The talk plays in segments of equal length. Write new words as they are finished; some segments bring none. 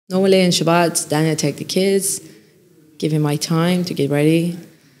Normally in Shabbat, Daniel take the kids, give him my time to get ready.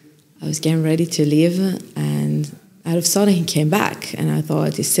 I was getting ready to leave, and out of sudden he came back, and I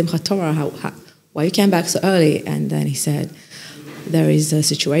thought, it's Simchat Torah, why you came back so early? And then he said, there is a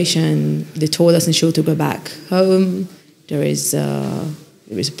situation, they told us in shul to go back home, there is a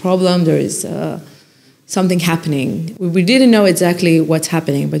problem, there is something happening. We didn't know exactly what's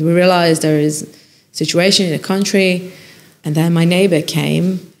happening, but we realized there is a situation in the country. And then my neighbor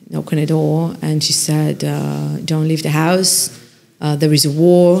came, knocked on the door, and she said, don't leave the house, there is a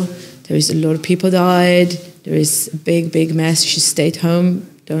war, there is a lot of people died, there is a big mess, you should stay at home,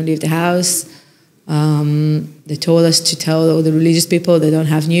 don't leave the house. They told us to tell all the religious people they don't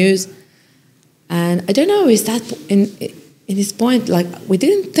have news. And I don't know, is that in this point, like, we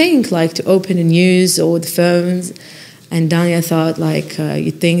didn't think like to open the news or the phones. And Daniel thought, like,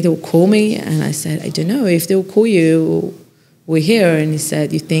 you think they will call me? And I said, I don't know, if they will call you, we're here. And he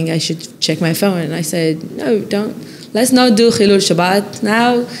said, you think I should check my phone? And I said, no, don't. Let's not do Chilul Shabbat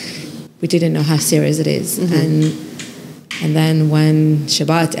now. We didn't know how serious it is. And then when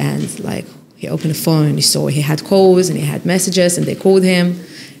Shabbat ends, like, he opened the phone and he saw he had calls and he had messages and they called him.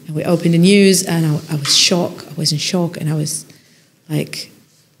 And we opened the news and I was shocked. I was in shock and I was like,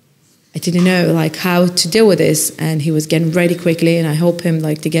 I didn't know like how to deal with this. And he was getting ready quickly and I helped him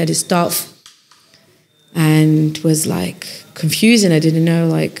like to get his stuff. And it was like confusing. I didn't know,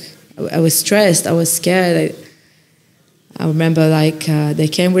 like, I was stressed. I was scared. I remember like they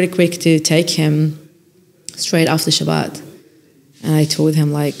came really quick to take him straight after Shabbat. And I told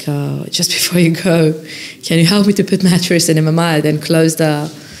him, like, just before you go, can you help me to put mattress in the mamad and close the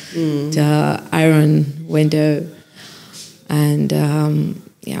iron window? And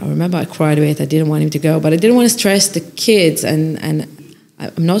I remember I cried a bit. I didn't want him to go, but I didn't want to stress the kids. And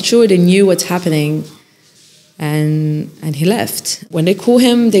I'm not sure they knew what's happening. And he left. When they call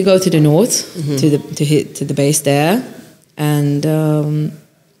him, they go to the north, to the base there. And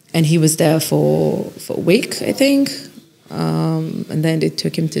he was there for a week, I think. And then they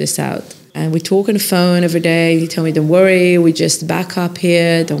took him to the south. And we talk on the phone every day. He told me, don't worry, we just back up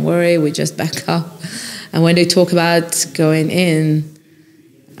here. Don't worry, we just back up. And when they talk about going in,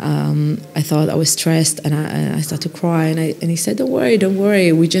 I thought I was stressed and I started to cry. And he said, don't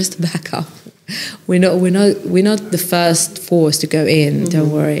worry, we just back up. We're not the first force to go in.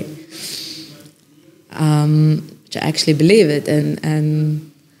 Don't worry. Which I actually believe it.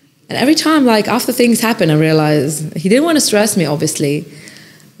 And every time, like, after things happen, I realized he didn't want to stress me, obviously.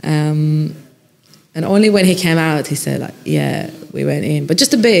 And only when he came out, he said, like, yeah, we went in. But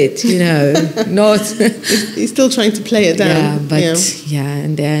just a bit, not... He's still trying to play it down. Yeah, but,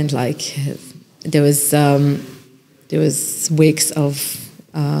 in the end, like, there was weeks of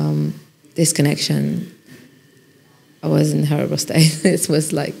disconnection. I was in a horrible state. It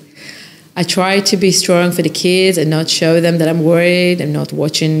was like... I try to be strong for the kids and not show them that I'm worried. I'm not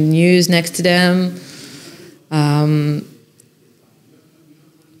watching news next to them.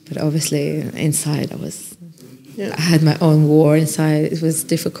 But obviously, inside, I had my own war inside. It was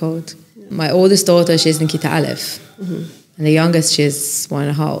difficult. Yeah. My oldest daughter, she's in Kita Aleph. And the youngest, she's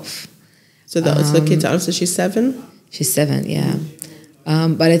 1.5. So that was the Kita Aleph, so she's 7? She's 7, yeah.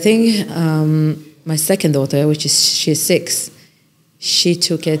 But I think my second daughter, she's 6, she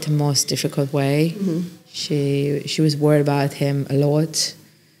took it the most difficult way. She was worried about him a lot.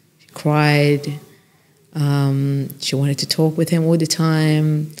 She cried. She wanted to talk with him all the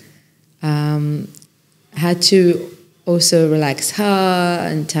time. I had to also relax her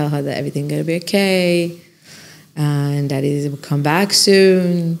and tell her that everything's going to be okay and that he will come back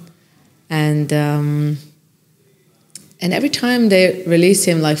soon. And every time they released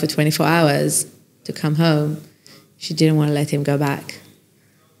him, like, for 24 hours to come home, she didn't want to let him go back.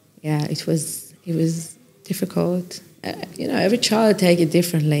 Yeah, it was difficult. Every child take it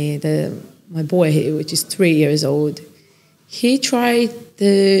differently. My boy, which is 3 years old, he tried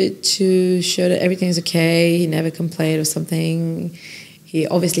to show that everything's okay. He never complained or something. He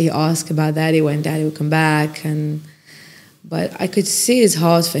obviously asked about Daddy when Daddy would come back, but I could see it's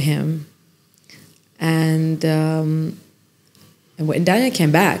hard for him. And when Daniel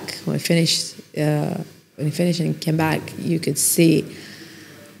came back, when he finished and came back, you could see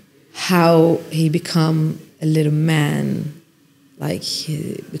how he become a little man. Like,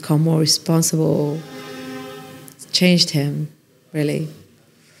 he become more responsible. It changed him, really.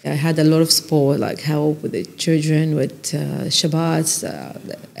 I had a lot of support, like help with the children, with Shabbats,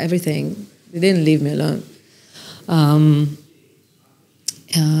 everything. They didn't leave me alone.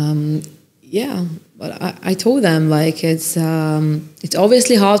 But I told them, like, it's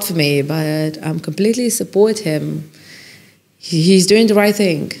obviously hard for me, but I'm completely support him. He's doing the right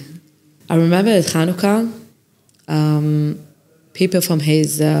thing. I remember at Hanukkah, people from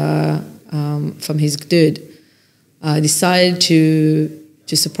his gdud decided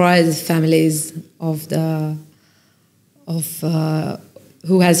to surprise the families of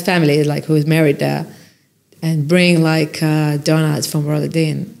who has families, like who is married there, and bring like donuts from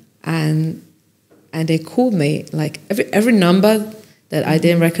Roladin, and they called me like every number that I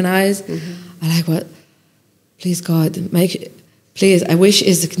didn't recognize. I like, what? Please God, please. I wish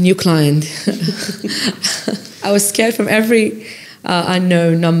it's a new client. I was scared from every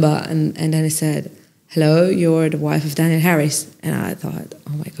unknown number, and then I said, "Hello, you're the wife of Daniel Harris," and I thought,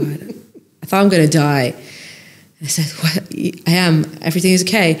 "Oh my God, I thought I'm gonna die." I said, "What? I am. Everything is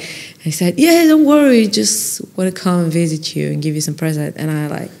okay." And he said, "Yeah, don't worry. Just want to come and visit you and give you some present." And I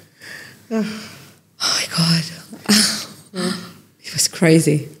like, oh my God. It was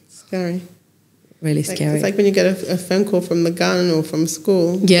crazy. Scary. Really scary. It's like when you get a phone call from the gun or from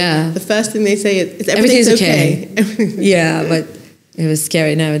school. Yeah. The first thing they say is everything's okay. Yeah, but it was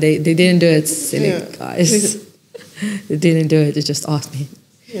scary. No, they didn't do it, silly guys. They didn't do it. They just asked me.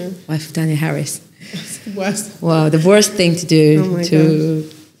 Yeah. Wife of Daniel Harris. That's the worst. Wow, the worst thing to do to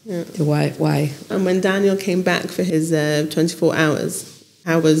wife. Why? And when Daniel came back for his 24 hours,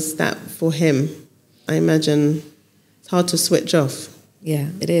 how was that for him? I imagine it's hard to switch off. Yeah,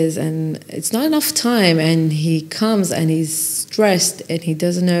 it is. And it's not enough time. And he comes and he's stressed and he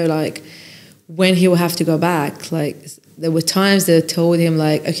doesn't know, like, when he will have to go back. Like, there were times they told him,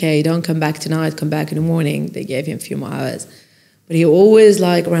 like, okay, don't come back tonight, come back in the morning. They gave him a few more hours. But he always,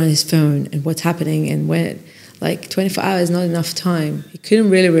 like, around his phone and what's happening and when, like, 24 hours is not enough time. He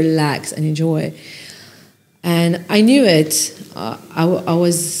couldn't really relax and enjoy. And I knew it.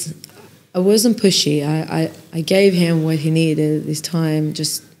 I wasn't pushy. I gave him what he needed this time,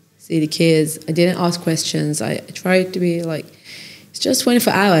 just see the kids. I didn't ask questions. I tried to be like, it's just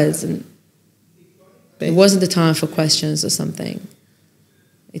 24 hours. And it wasn't the time for questions or something.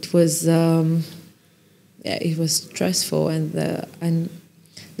 It was, it was stressful. And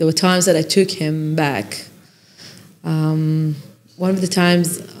there were times that I took him back. One of the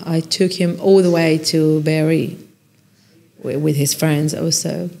times I took him all the way to Berry with his friends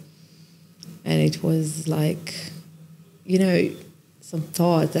also. And it was like, you know, some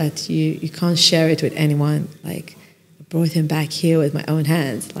thought that you can't share it with anyone. Like, I brought him back here with my own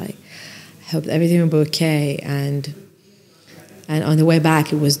hands. Like, I hope everything will be okay. And on the way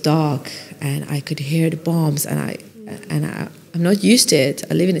back, it was dark, and I could hear the bombs. And I'm not used to it.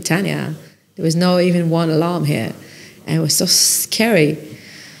 I live in Netanya. There was no even one alarm here, and it was so scary.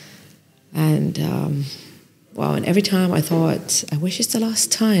 And wow, and every time I thought, I wish it's the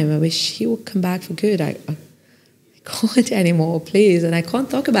last time. I wish he would come back for good. I can't anymore, please. And I can't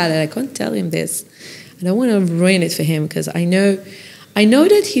talk about it. I can't tell him this. I don't want to ruin it for him because I know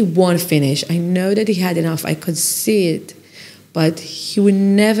that he won't finish. I know that he had enough. I could see it. But he would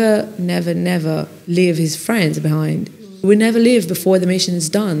never, never, never leave his friends behind. He would never leave before the mission is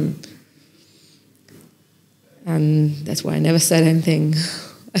done. And that's why I never said anything.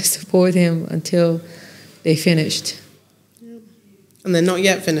 I support him until they finished. Yeah. And they're not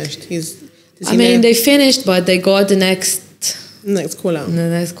yet finished. They finished, but they got the next call out. The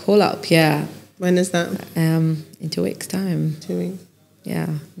next call up, yeah. When is that? In 2 weeks' time. 2 weeks.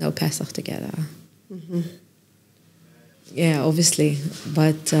 Yeah, no Pesach together. Mm-hmm. Yeah, obviously,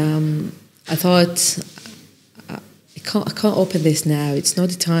 but I thought I can't open this now. It's not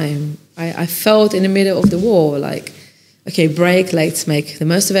the time. I felt in the middle of the war, like, okay, break. Let's make the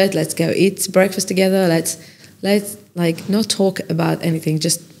most of it. Let's go eat breakfast together. Let's like not talk about anything.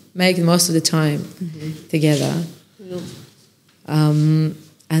 Just make the most of the time together. Yeah.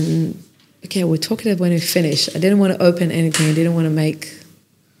 And okay, we'll talk about when we finish. I didn't want to open anything. I didn't want to make.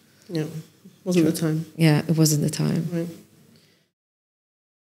 Yeah, wasn't the time. Yeah, it wasn't the time. Right.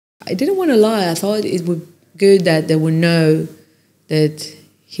 I didn't want to lie. I thought it would be good that they would know that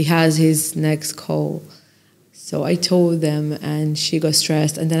he has his next call. So I told them, and she got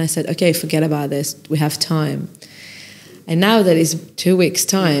stressed. And then I said, okay, forget about this. We have time. And now that it's 2 weeks'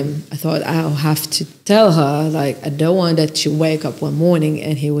 time, I thought I'll have to tell her, like, I don't want that she wake up one morning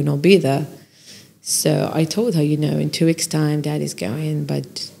and he will not be there. So I told her, in 2 weeks' time, Daddy's going,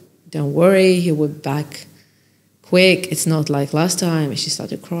 but don't worry, he will be back quick. It's not like last time. And she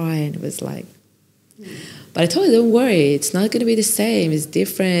started crying. It was like, but I told her, don't worry, it's not going to be the same. It's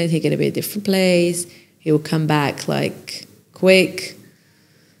different. He's going to be a different place. He will come back like quick.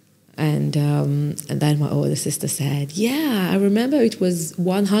 And then my older sister said, yeah, I remember it was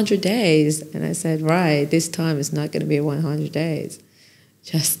 100 days. And I said, right, this time it's not going to be 100 days,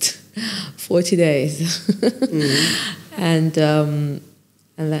 just 40 days. And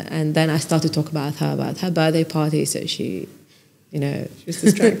And then I started to talk about her birthday party. So she, you know, She was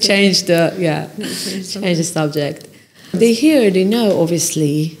distracted. changed the subject. They hear, they know,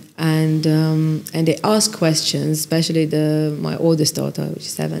 obviously, and they ask questions, especially my oldest daughter, which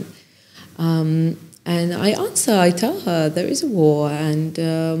is 7. And I answer. I tell her there is a war, and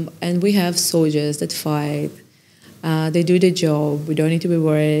we have soldiers that fight. They do the job. We don't need to be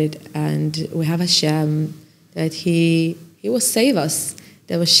worried, and we have Hashem that He will save us.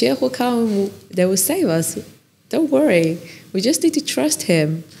 That Mashiach will come. They will save us. Don't worry. We just need to trust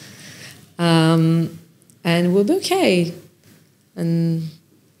Him, and we'll be okay. And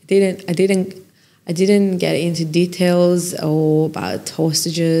I didn't get into details or about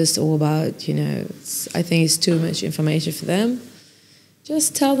hostages or about, you know, I think it's too much information for them.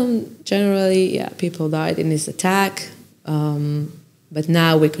 Just tell them generally, yeah, people died in this attack, but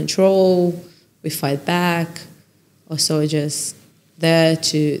now we control, we fight back. Our soldiers there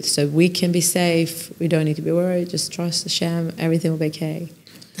so we can be safe. We don't need to be worried. Just trust Hashem. Everything will be okay.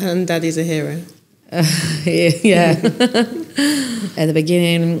 And Daddy's a hero. Yeah. At the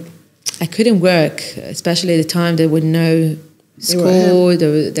beginning, I couldn't work, especially at the time there were no school,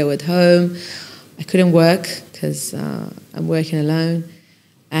 they were at home. I couldn't work because I'm working alone.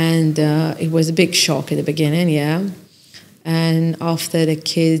 And it was a big shock at the beginning, yeah. And after the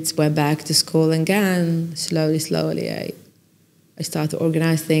kids went back to school again, slowly, I started to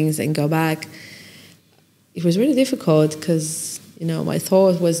organize things and go back. It was really difficult because, you know, my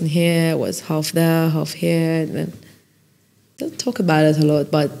thought wasn't here, it was half there, half here. And then, don't talk about it a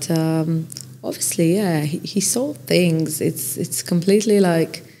lot, but obviously, yeah, he saw things. It's completely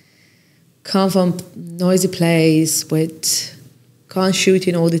like come from noisy place with can't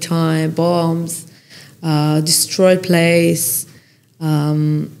shooting all the time, bombs, destroyed place.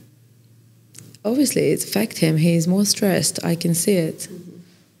 Obviously, it affects him. He's more stressed. I can see it.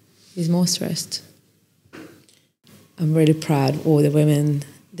 He's more stressed. I'm really proud of all the women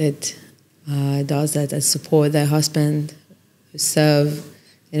that does that support their husband, who serve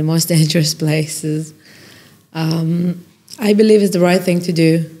in the most dangerous places. I believe it's the right thing to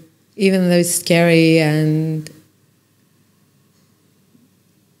do, even though it's scary and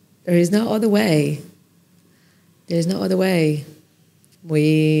there is no other way. There's no other way.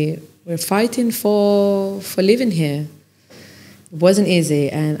 We're fighting for living here. It wasn't easy,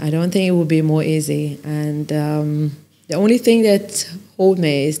 and I don't think it will be more easy. And the only thing that holds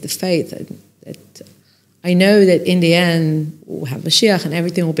me is the faith that I know that in the end we'll have Mashiach and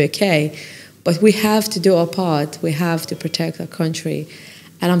everything will be okay. But we have to do our part. We have to protect our country.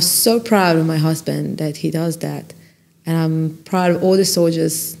 And I'm so proud of my husband that he does that. And I'm proud of all the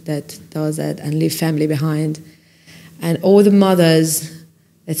soldiers that does that and leave family behind. And all the mothers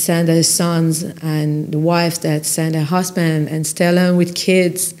that send their sons and the wives that send their husband and stay alone with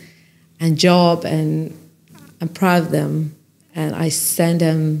kids and job. And I'm proud of them. And I send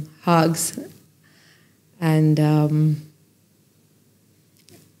them hugs. And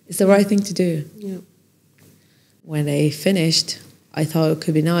it's the right thing to do. Yeah. When they finished, I thought it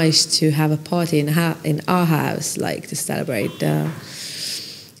could be nice to have a party in our house, like to celebrate.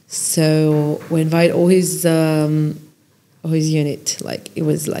 So we invite all his unit. Like it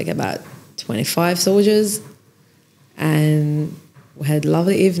was like about 25 soldiers, and we had a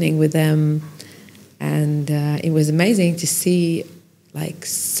lovely evening with them. And it was amazing to see, like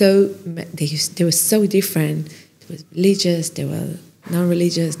they were so different. There was religious, there were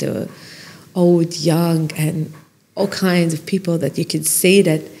non-religious, there were old, young, and all kinds of people that you could see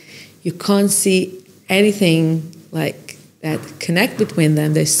that you can't see anything like that connect between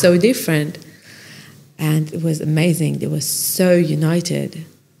them. They're so different. And it was amazing. They were so united.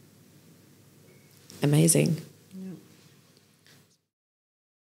 Amazing.